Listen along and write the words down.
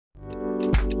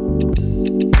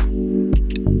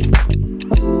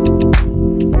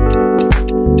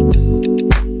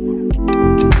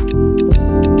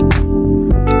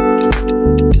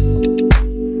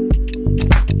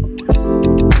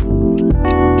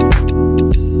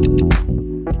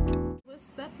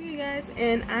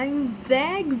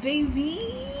back, baby.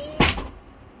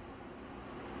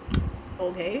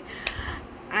 Okay,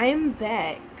 I'm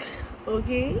back.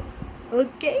 Okay,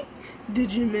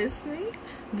 did you miss me?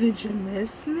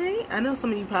 I know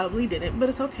some of you probably didn't, but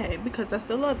it's okay because I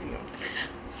still love you.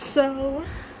 So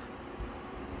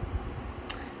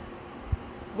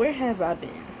where have I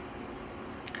been?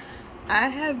 I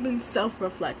have been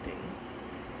self-reflecting.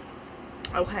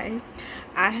 Okay,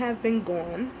 I have been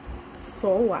gone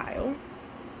for a while.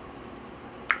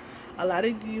 A lot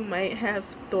of you might have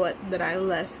thought that I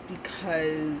left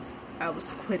because I was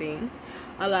quitting.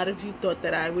 A lot of you thought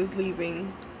that I was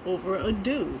leaving over a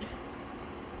dude.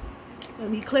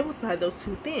 Let me clarify those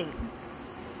two things,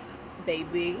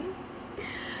 baby.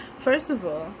 First of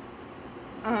all,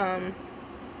 I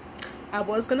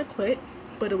was gonna quit,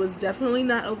 but it was definitely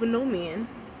not over no man.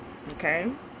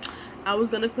 Okay, I was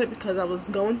gonna quit because I was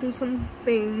going through some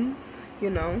things,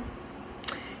 you know,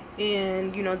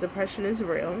 and you know, depression is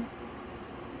real.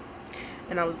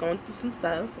 And I was going through some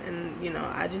stuff, and you know,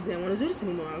 I just didn't want to do this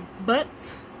anymore. But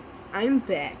I'm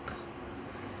back.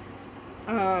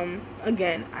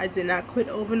 Again, I did not quit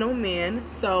over no man,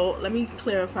 so let me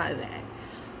clarify that.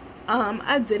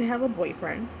 I did have a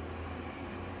boyfriend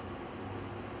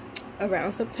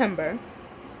around September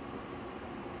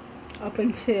up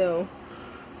until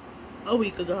a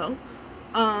week ago.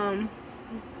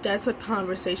 That's a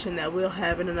conversation that we'll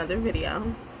have in another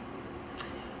video.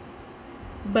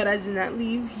 But I did not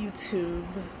leave YouTube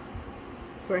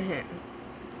for him.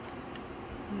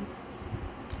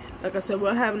 Like I said,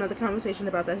 we'll have another conversation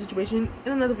about that situation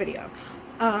in another video.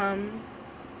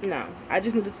 No, I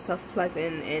just needed to self-reflect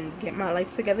and get my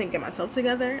life together and get myself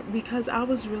together because I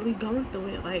was really going through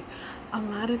it. Like, a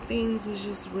lot of things was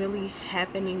just really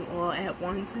happening all at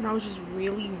once, and I was just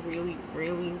really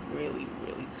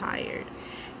tired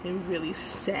and really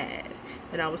sad.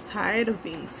 And I was tired of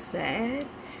being sad.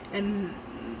 And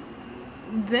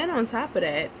then on top of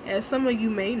that, as some of you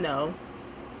may know,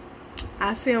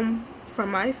 I film from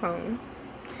my phone.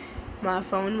 My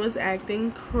phone was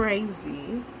acting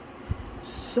crazy.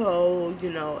 So, you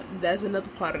know, that's another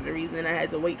part of the reason I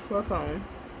had to wait for a phone.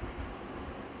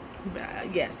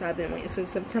 But yes, I've been waiting since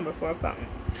September for a phone.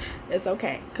 It's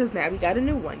okay, because now we got a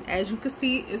new one. As you can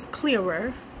see, it's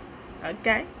clearer.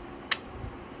 Okay?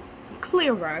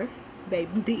 Clearer,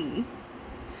 baby.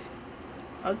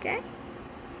 Okay?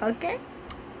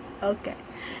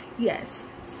 Yes.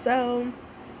 So,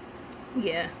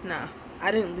 yeah, nah. I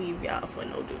didn't leave y'all for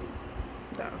no dude.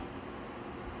 No.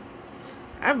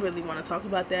 I really want to talk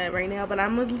about that right now, but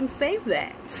I'm going to save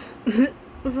that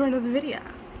for another video.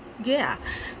 Yeah.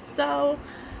 So,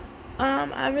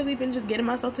 I've really been just getting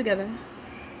myself together.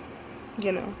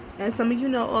 You know. And some of you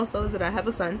know also that I have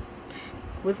a son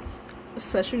with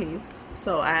special needs.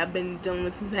 So, I have been dealing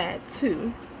with that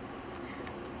too.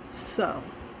 So,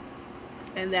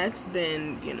 and that's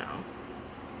been, you know,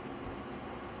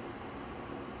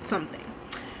 something.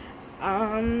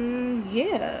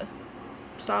 Yeah.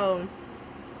 So,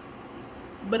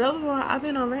 but overall, I've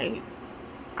been alright.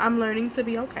 I'm learning to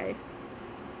be okay.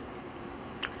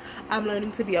 I'm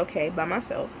learning to be okay by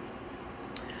myself.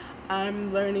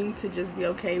 I'm learning to just be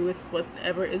okay with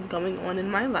whatever is going on in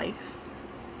my life.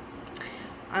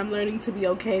 I'm learning to be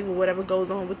okay with whatever goes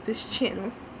on with this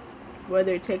channel,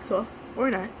 whether it takes off or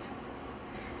not.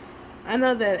 I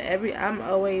know that I'm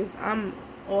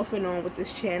off and on with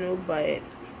this channel, but,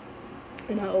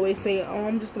 and I always say, oh,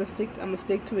 I'm gonna stick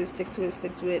to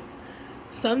it.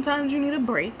 Sometimes you need a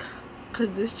break,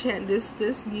 because this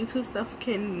YouTube stuff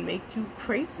can make you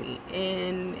crazy,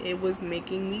 and it was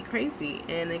making me crazy,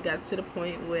 and it got to the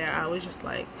point where I was just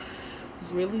like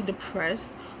really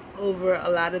depressed over a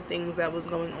lot of things that was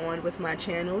going on with my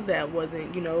channel that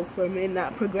wasn't, you know, from it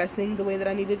not progressing the way that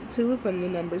I needed it to, from the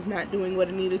numbers not doing what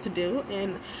it needed to do,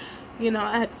 and you know,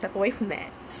 I had to step away from that.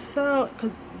 So,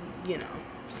 because, you know,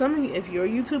 some of you, if you're a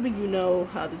YouTuber, you know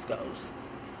how this goes.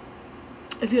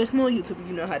 If you're a small YouTuber,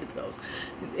 you know how this goes.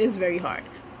 It's very hard.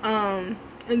 And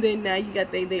then now you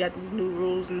got they got these new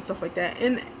rules and stuff like that.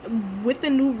 And with the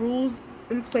new rules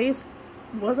in place,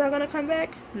 was I gonna come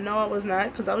back? No, I was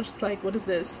not, because I was just like, what is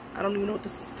this? I don't even know what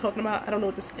this is talking about. I don't know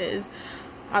what this is.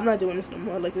 I'm not doing this no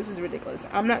more. Like, this is ridiculous.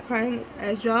 I'm not crying,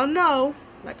 as y'all know.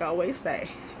 Like I always say,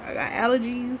 I got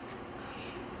allergies.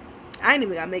 I ain't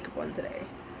even got makeup on today,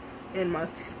 and my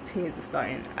tears are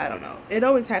starting. I don't know. It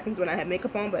always happens when I have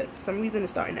makeup on, but for some reason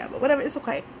it's starting now. But whatever, it's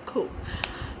okay. Cool.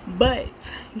 But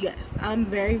yes, I'm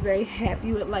very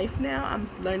happy with life now. I'm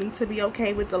learning to be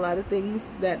okay with a lot of things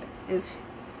that is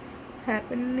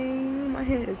happening. My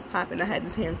hair is popping. I had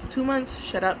this hair for 2 months.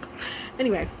 Shut up.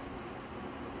 Anyway,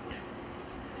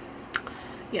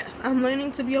 yes, I'm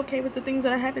learning to be okay with the things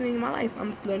that are happening in my life.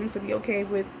 I'm learning to be okay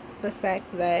with the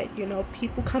fact that, you know,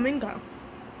 people come and go.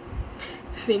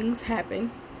 Things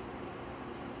happen.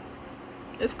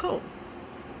 It's cool.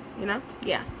 You know?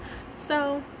 Yeah.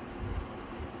 So,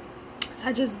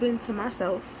 I just been to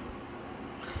myself,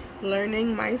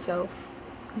 learning myself,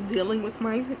 dealing with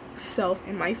myself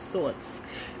and my thoughts,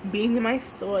 being in my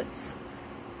thoughts,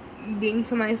 being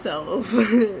to myself.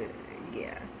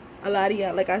 Yeah. A lot of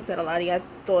y'all, like I said, a lot of y'all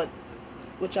thought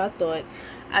what y'all thought.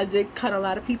 I did cut a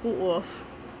lot of people off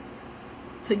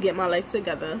to get my life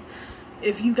together.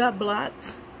 If you got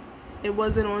blocked, it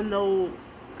wasn't on no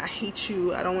I hate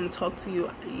you, I don't want to talk to you.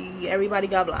 Everybody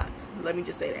got blocked. Let me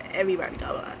just say that. Everybody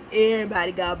got blocked.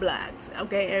 Everybody got blocked.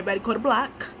 Okay? Everybody caught a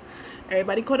block.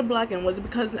 Everybody caught a block, and it wasn't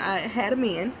because I had a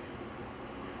man.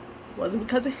 It wasn't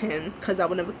because of him, because I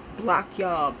would never block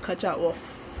y'all, cut y'all off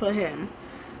for him.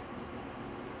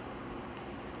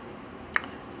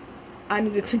 I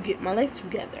needed to get my life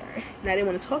together. And I didn't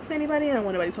want to talk to anybody. I didn't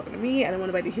want anybody talking to me. I didn't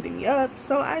want anybody hitting me up.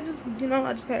 So I just, you know,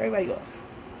 I just cut everybody off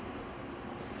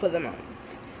for the moment.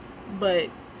 But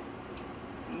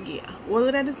yeah, all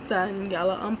of that is done. Y'all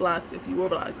are unblocked. If you were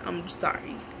blocked, I'm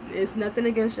sorry. It's nothing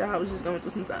against y'all. I was just going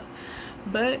through some stuff.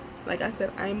 But like I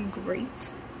said, I'm great.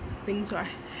 Things are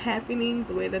happening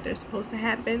the way that they're supposed to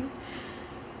happen.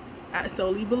 I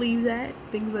solely believe that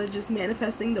things are just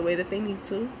manifesting the way that they need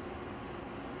to.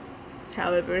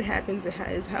 However it happens, it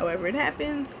is however it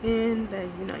happens, and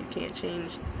you know, you can't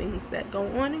change things that go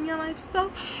on in your life.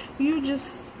 So you just,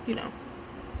 you know,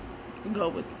 go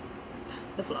with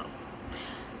the flow.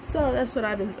 So that's what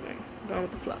I've been doing, going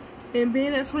with the flow. And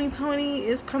being that 2020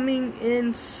 is coming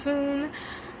in soon,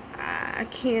 I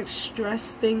can't stress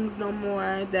things no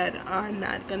more that are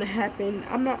not gonna happen.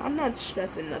 I'm not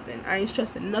stressing nothing. I ain't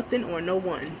stressing nothing or no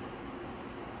one.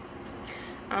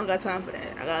 I don't got time for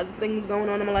that. I got things going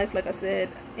on in my life, like I said,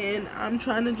 and I'm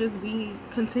trying to just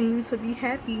continue to be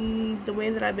happy the way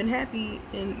that I've been happy,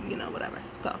 and you know, whatever.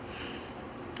 So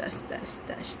that's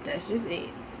just it.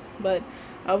 But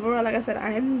overall, like I said,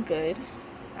 I am good,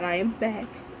 and I am back,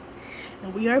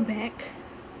 and we are back,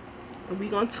 and we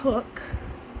gonna talk,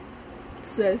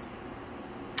 sis,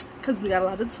 because we got a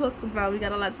lot to talk about. We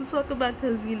got a lot to talk about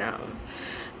because, you know,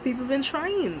 people been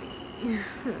trying me.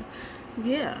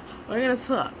 Yeah, we're gonna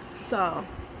talk. So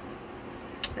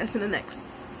that's in the next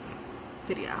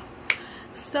video.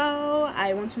 So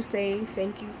I want to say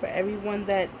thank you for everyone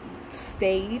that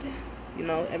stayed, you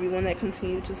know, everyone that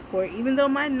continued to support, even though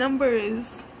my numbers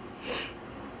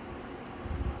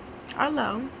are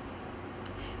low.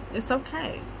 It's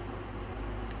okay.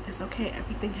 It's okay.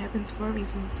 Everything happens for a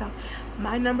reason. So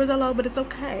my numbers are low, but it's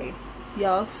okay.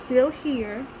 Y'all still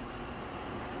here.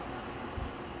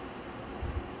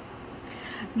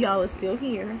 Y'all are still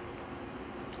here,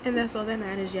 and that's all that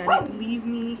matters. Y'all didn't leave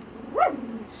me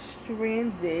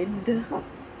stranded.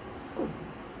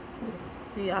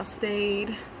 Y'all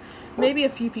stayed. Maybe a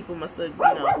few people must have, you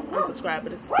know, unsubscribed,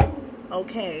 but it's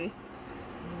okay.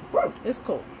 It's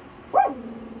cool.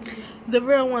 The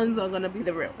real ones are gonna be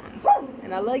the real ones,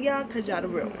 and I love y'all because y'all the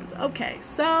real ones. Okay,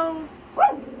 so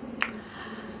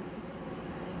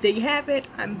there you have it.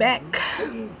 I'm back.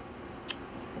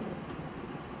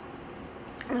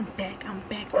 I'm back, and I'm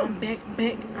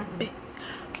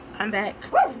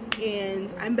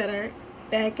better,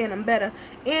 and I'm better,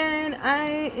 and I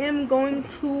am going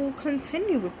to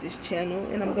continue with this channel,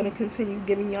 and I'm going to continue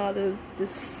giving y'all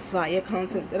this fire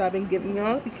content that I've been giving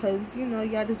y'all, because, you know,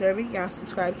 y'all deserve it. Y'all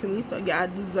subscribe to me, so y'all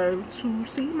deserve to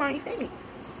see my face.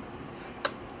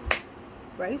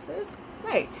 Right, sis?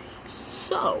 Right.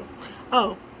 So,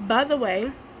 oh, by the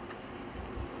way,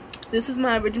 this is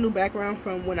my original background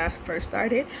from when I first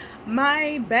started.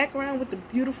 My background with the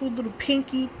beautiful little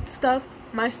pinky stuff,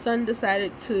 my son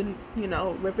decided to, you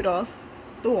know, rip it off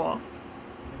the wall,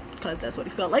 because that's what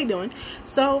he felt like doing.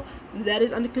 So that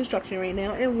is under construction right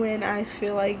now, and when I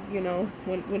feel like, you know,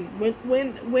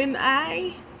 when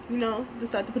I, you know,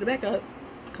 decide to put it back up,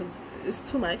 because it's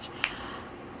too much,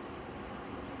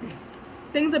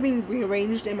 things are being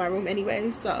rearranged in my room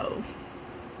anyway, so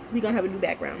we're gonna have a new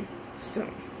background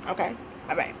soon. Okay,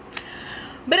 all right.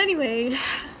 But anyway,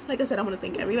 like I said, I want to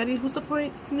thank everybody who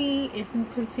supports me and who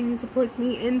continues to support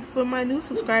me, and for my new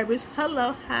subscribers,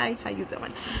 hello, hi, how you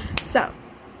doing? So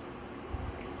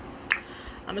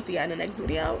I'm gonna see y'all in the next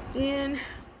video, and